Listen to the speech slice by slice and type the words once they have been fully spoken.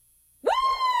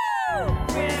On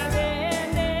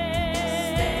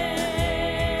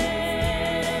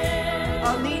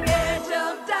the edge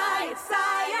of diet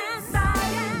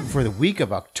science. For the week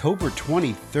of October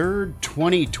 23rd,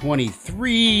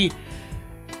 2023,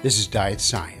 this is Diet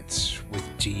Science with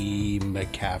Dee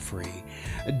McCaffrey.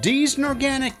 Dee's an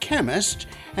organic chemist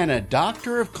and a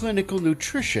doctor of clinical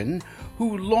nutrition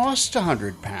who lost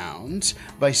 100 pounds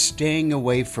by staying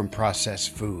away from processed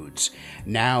foods.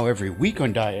 Now, every week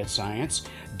on Diet Science,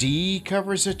 Dee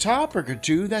covers a topic or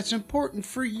two that's important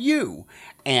for you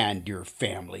and your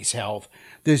family's health.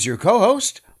 This is your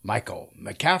co-host, Michael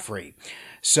McCaffrey.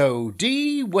 So,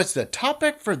 Dee, what's the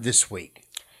topic for this week?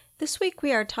 This week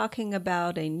we are talking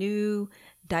about a new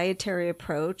dietary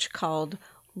approach called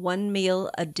one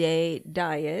meal a day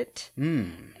diet.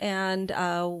 And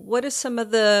what are some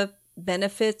of the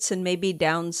benefits and maybe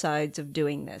downsides of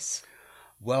doing this?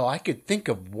 Well, I could think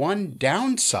of one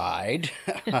downside.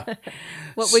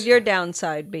 What would your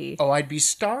downside be? Oh, I'd be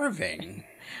starving.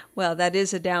 Well, that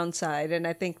is a downside, and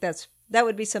I think that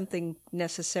would be something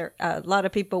necessary. A lot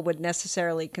of people would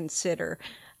necessarily consider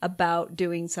about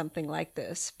doing something like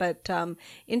this. But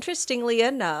interestingly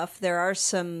enough, there are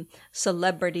some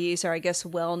celebrities, or I guess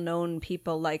well-known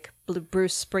people like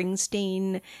Bruce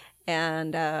Springsteen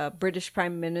and British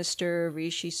Prime Minister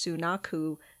Rishi Sunak,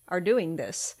 who are doing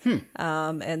this.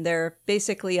 And they're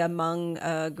basically among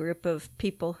a group of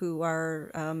people who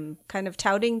are kind of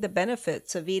touting the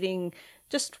benefits of eating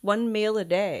just one meal a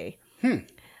day.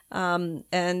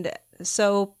 And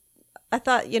so I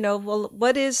thought, well,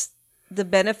 what is the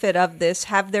benefit of this?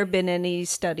 Have there been any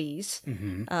studies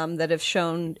that have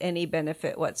shown any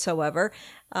benefit whatsoever?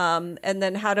 And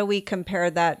then how do we compare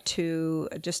that to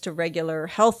just a regular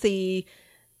healthy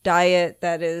diet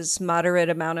that is moderate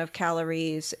amount of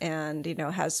calories and,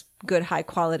 has good high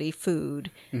quality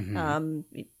food?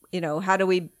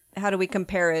 How do we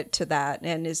compare it to that?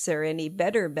 And is there any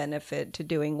better benefit to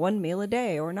doing one meal a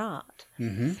day or not?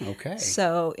 Okay.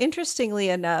 So interestingly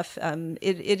enough,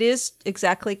 it is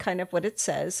exactly kind of what it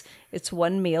says. It's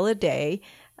one meal a day.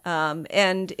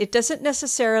 And it doesn't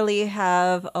necessarily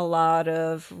have a lot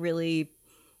of really,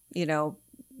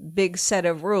 big set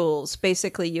of rules.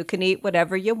 Basically, you can eat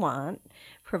whatever you want,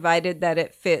 provided that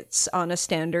it fits on a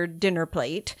standard dinner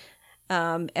plate.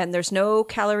 And there's no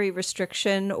calorie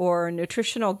restriction or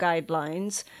nutritional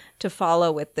guidelines to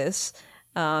follow with this.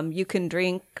 You can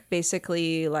drink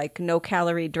basically like no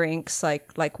calorie drinks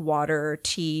like water,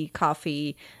 tea,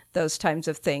 coffee, those types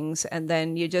of things. And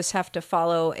then you just have to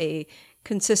follow a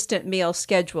consistent meal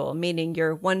schedule, meaning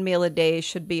your one meal a day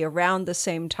should be around the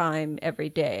same time every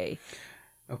day.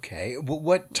 Okay. Well,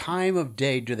 what time of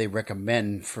day do they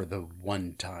recommend for the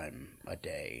one time a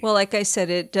day? Well, like I said,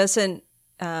 it doesn't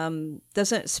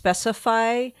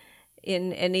specify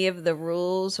in any of the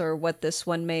rules or what this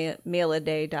one meal a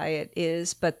day diet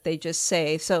is, but they just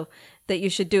say so that you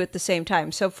should do it at the same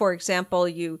time. So, for example,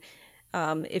 you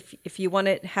if you want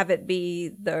to have it be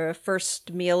the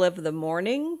first meal of the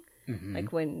morning, like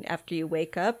after you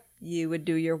wake up, you would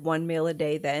do your one meal a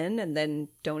day then, and then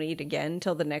don't eat again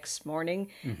till the next morning.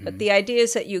 But the idea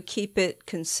is that you keep it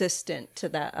consistent to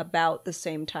that about the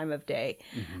same time of day.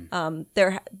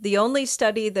 The only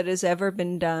study that has ever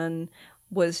been done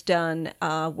was done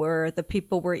where the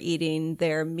people were eating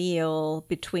their meal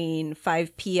between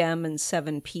 5 p.m. and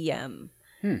 7 p.m.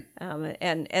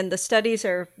 And the studies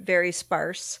are very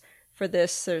sparse for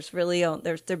this. There's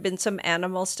been some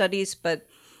animal studies, but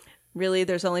really,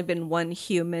 there's only been one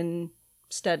human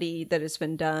study that has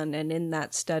been done, and in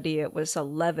that study, it was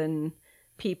 11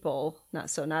 people.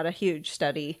 Not a huge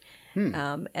study.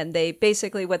 And they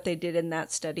basically what they did in that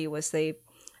study was they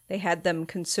had them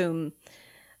consume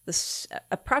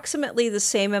approximately the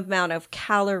same amount of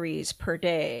calories per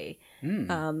day,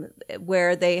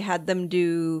 where they had them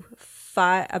do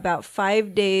about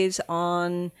 5 days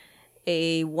on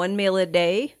a one meal a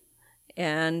day,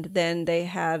 and then they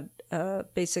had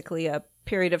basically a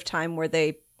period of time where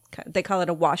they call it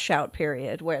a washout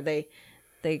period, where they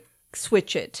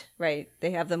switch it, right?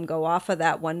 They have them go off of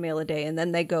that one meal a day, and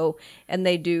then they go and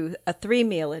they do a 3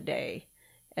 meal a day,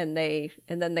 and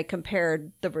then they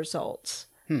compared the results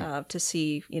to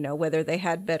see, whether they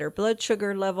had better blood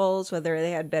sugar levels, whether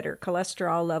they had better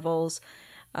cholesterol levels.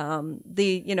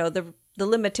 The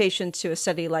limitations to a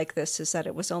study like this is that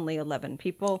it was only 11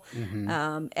 people,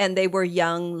 and they were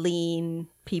young, lean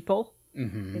people.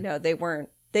 They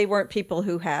weren't people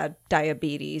who had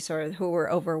diabetes or who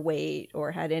were overweight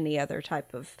or had any other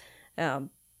type of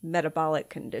metabolic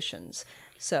conditions.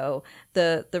 So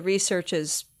the research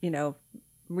is,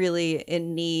 really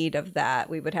in need of that.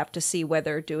 We would have to see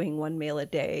whether doing one meal a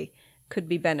day could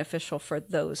be beneficial for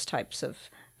those types of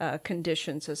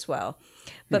conditions as well.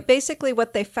 But basically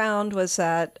what they found was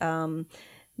that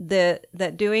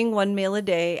that doing one meal a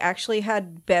day actually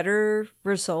had better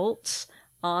results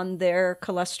on their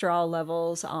cholesterol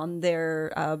levels, on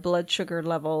their blood sugar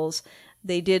levels.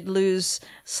 They did lose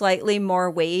slightly more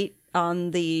weight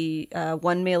on the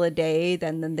 1 meal a day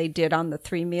than they did on the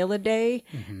 3 meal a day.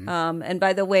 And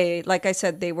by the way, like I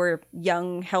said, they were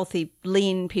young, healthy,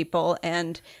 lean people,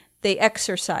 and they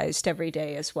exercised every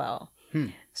day as well.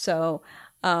 So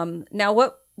now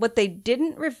what they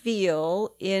didn't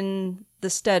reveal in the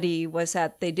study was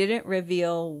that they didn't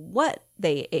reveal what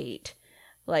they ate.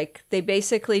 Like they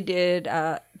basically did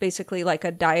like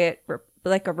a diet,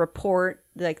 like a report,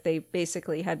 like they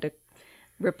basically had to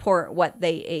report what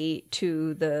they ate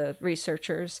to the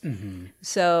researchers.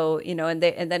 So, and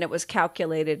then it was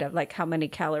calculated of like how many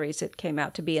calories it came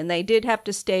out to be. And they did have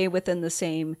to stay within the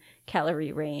same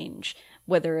calorie range,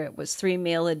 whether it was 3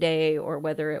 meal a day or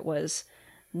whether it was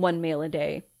 1 meal a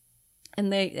day.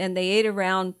 And they ate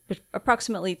around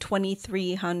approximately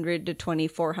 2,300 to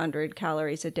 2,400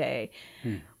 calories a day,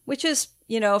 which is,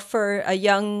 for a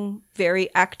young,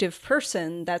 very active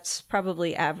person, that's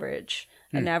probably average,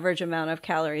 an average amount of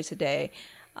calories a day,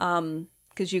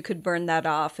 because you could burn that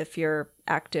off if you're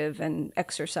active and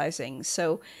exercising.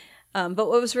 So, but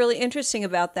what was really interesting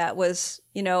about that was,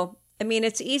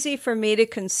 it's easy for me to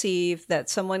conceive that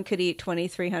someone could eat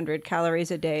 2,300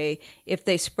 calories a day if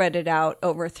they spread it out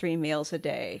over 3 meals a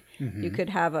day. You could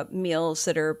have meals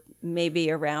that are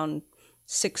maybe around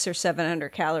 600 or 700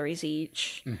 calories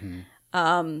each.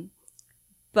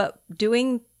 But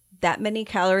doing that many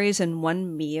calories in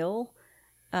one meal,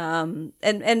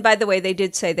 and by the way, they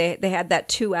did say they had that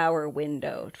 2-hour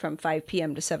window from 5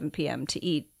 p.m. to 7 p.m. to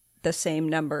eat the same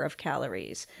number of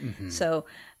calories. So,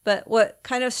 but what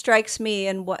kind of strikes me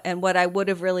and what I would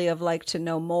have really have liked to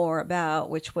know more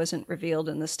about, which wasn't revealed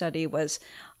in the study, was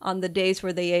on the days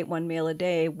where they ate 1 meal a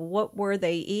day, what were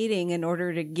they eating in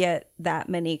order to get that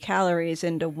many calories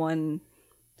into one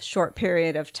short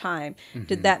period of time?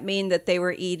 Did that mean that they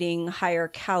were eating higher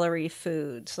calorie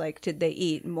foods? Like, did they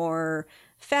eat more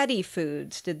fatty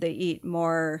foods? Did they eat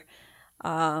more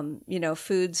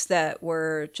foods that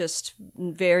were just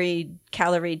very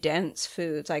calorie dense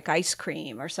foods like ice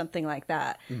cream or something like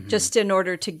that, just in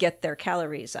order to get their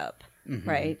calories up,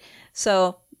 right?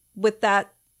 So with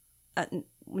that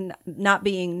not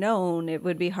being known, it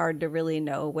would be hard to really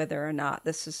know whether or not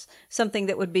this is something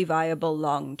that would be viable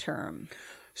long term.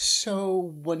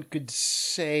 So one could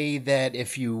say that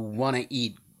if you want to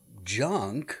eat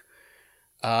junk,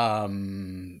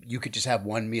 you could just have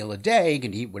 1 meal a day. You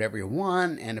can eat whatever you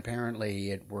want, and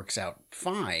apparently it works out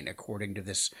fine, according to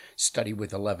this study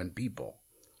with 11 people.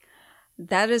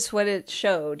 That is what it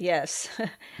showed, yes.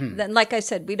 Then, like I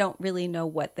said, we don't really know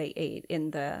what they ate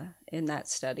in that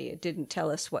study. It didn't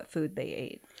tell us what food they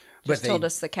ate. Just told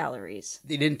us the calories.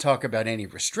 They didn't talk about any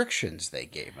restrictions they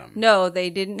gave them. No, they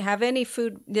didn't have any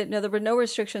food. No, there were no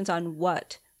restrictions on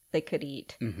what they could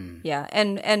eat. Yeah,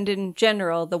 and in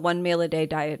general, the 1 meal a day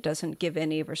diet doesn't give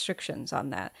any restrictions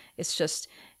on that. It's just,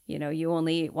 you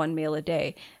only eat 1 meal a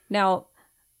day. Now,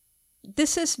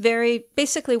 this is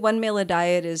basically 1 meal a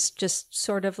diet is just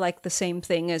sort of like the same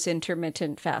thing as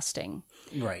intermittent fasting.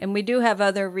 Right. And we do have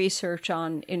other research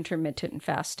on intermittent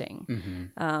fasting.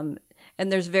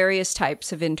 And there's various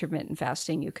types of intermittent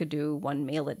fasting. You could do 1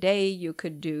 meal a day. You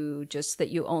could do just that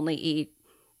you only eat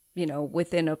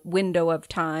within a window of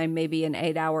time, maybe an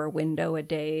 8-hour window a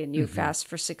day, and you fast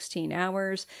for 16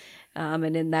 hours.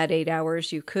 And in that 8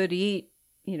 hours, you could eat,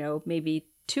 maybe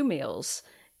 2 meals,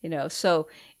 so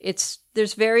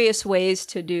there's various ways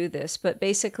to do this, but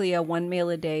basically a 1 meal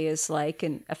a day is like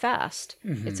a fast.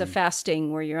 It's a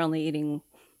fasting where you're only eating,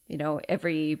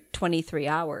 every 23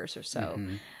 hours or so.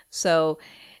 So,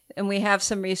 and we have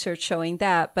some research showing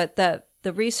that, but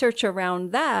the research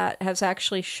around that has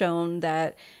actually shown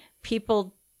that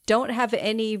people don't have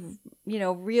any,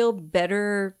 real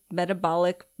better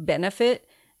metabolic benefit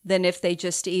than if they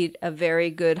just eat a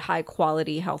very good, high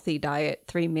quality, healthy diet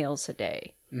 3 meals a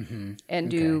day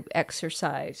and do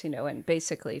exercise, and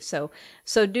basically. So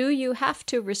do you have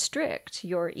to restrict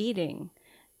your eating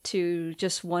to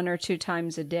just 1 or 2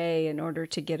 times a day in order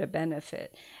to get a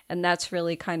benefit? And that's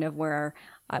really kind of why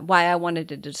I wanted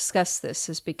to discuss this,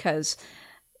 is because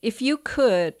if you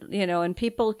could, and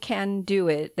people can do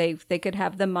it, they could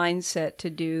have the mindset to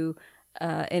do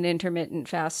an intermittent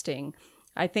fasting.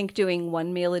 I think doing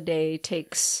 1 meal a day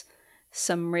takes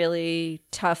some really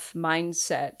tough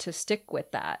mindset to stick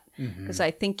with that, because I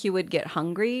think you would get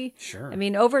hungry. Sure. I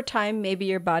mean, over time, maybe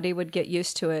your body would get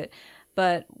used to it.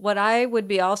 But what I would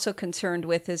be also concerned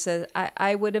with is that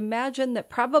I would imagine that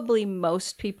probably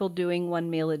most people doing one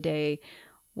meal a day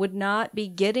would not be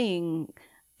getting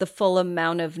the full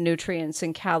amount of nutrients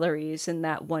and calories in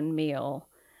that one meal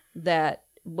that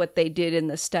what they did in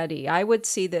the study. I would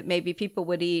see that maybe people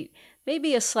would eat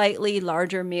maybe a slightly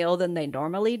larger meal than they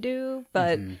normally do,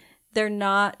 but they're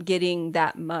not getting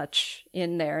that much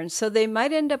in there. And so they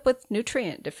might end up with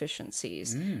nutrient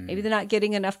deficiencies. Maybe they're not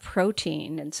getting enough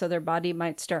protein. And so their body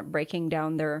might start breaking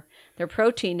down their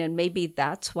protein. And maybe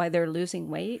that's why they're losing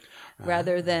weight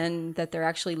rather than that they're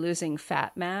actually losing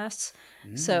fat mass.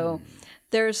 So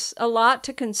there's a lot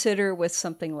to consider with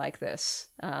something like this.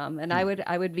 And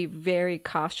I would be very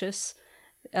cautious,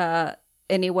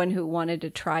 anyone who wanted to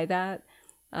try that.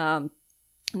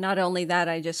 Not only that,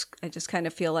 I just kind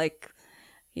of feel like,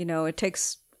 it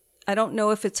takes, I don't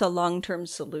know if it's a long-term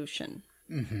solution.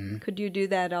 Could you do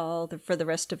that for the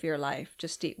rest of your life?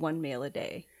 Just eat one meal a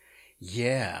day?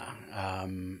 Yeah,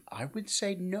 I would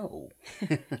say no.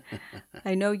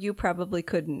 I know you probably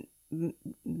couldn't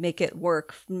make it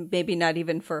work, maybe not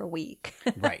even for a week.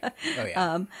 Right.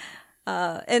 Oh,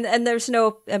 yeah. And there's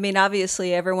no,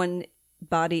 obviously everyone's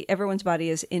body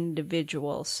is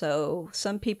individual. So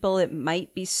some people it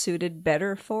might be suited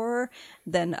better for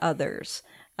than others.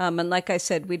 And like I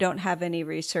said, we don't have any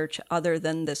research other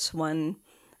than this one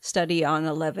study on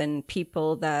 11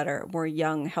 people that were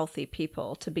young, healthy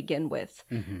people to begin with.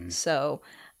 So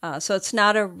it's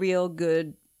not a real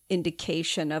good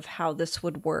indication of how this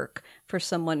would work for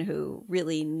someone who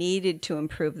really needed to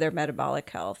improve their metabolic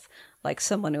health, like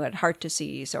someone who had heart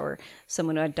disease or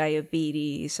someone who had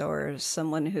diabetes or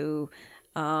someone who,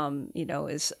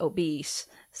 is obese.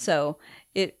 So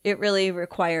it really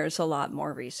requires a lot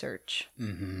more research.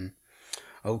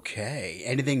 Okay.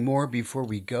 Anything more before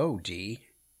we go, Dee?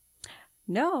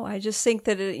 No, I just think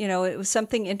that, it was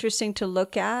something interesting to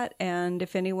look at. And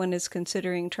if anyone is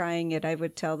considering trying it, I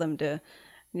would tell them to,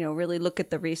 really look at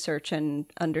the research and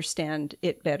understand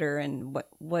it better and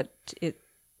what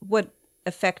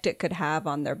effect it could have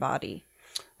on their body.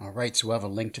 All right, so we'll have a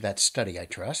link to that study, I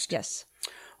trust. Yes.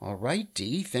 All right,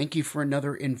 Dee, thank you for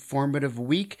another informative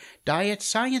week. Diet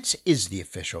Science is the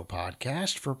official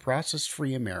podcast for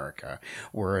Processed-Free America.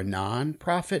 We're a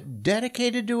nonprofit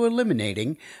dedicated to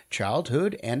eliminating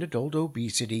childhood and adult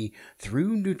obesity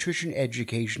through nutrition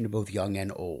education to both young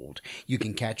and old. You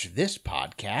can catch this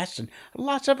podcast and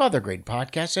lots of other great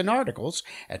podcasts and articles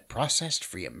at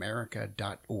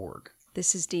processedfreeamerica.org.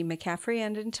 This is Dee McCaffrey,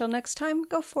 and until next time,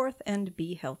 go forth and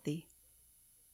be healthy.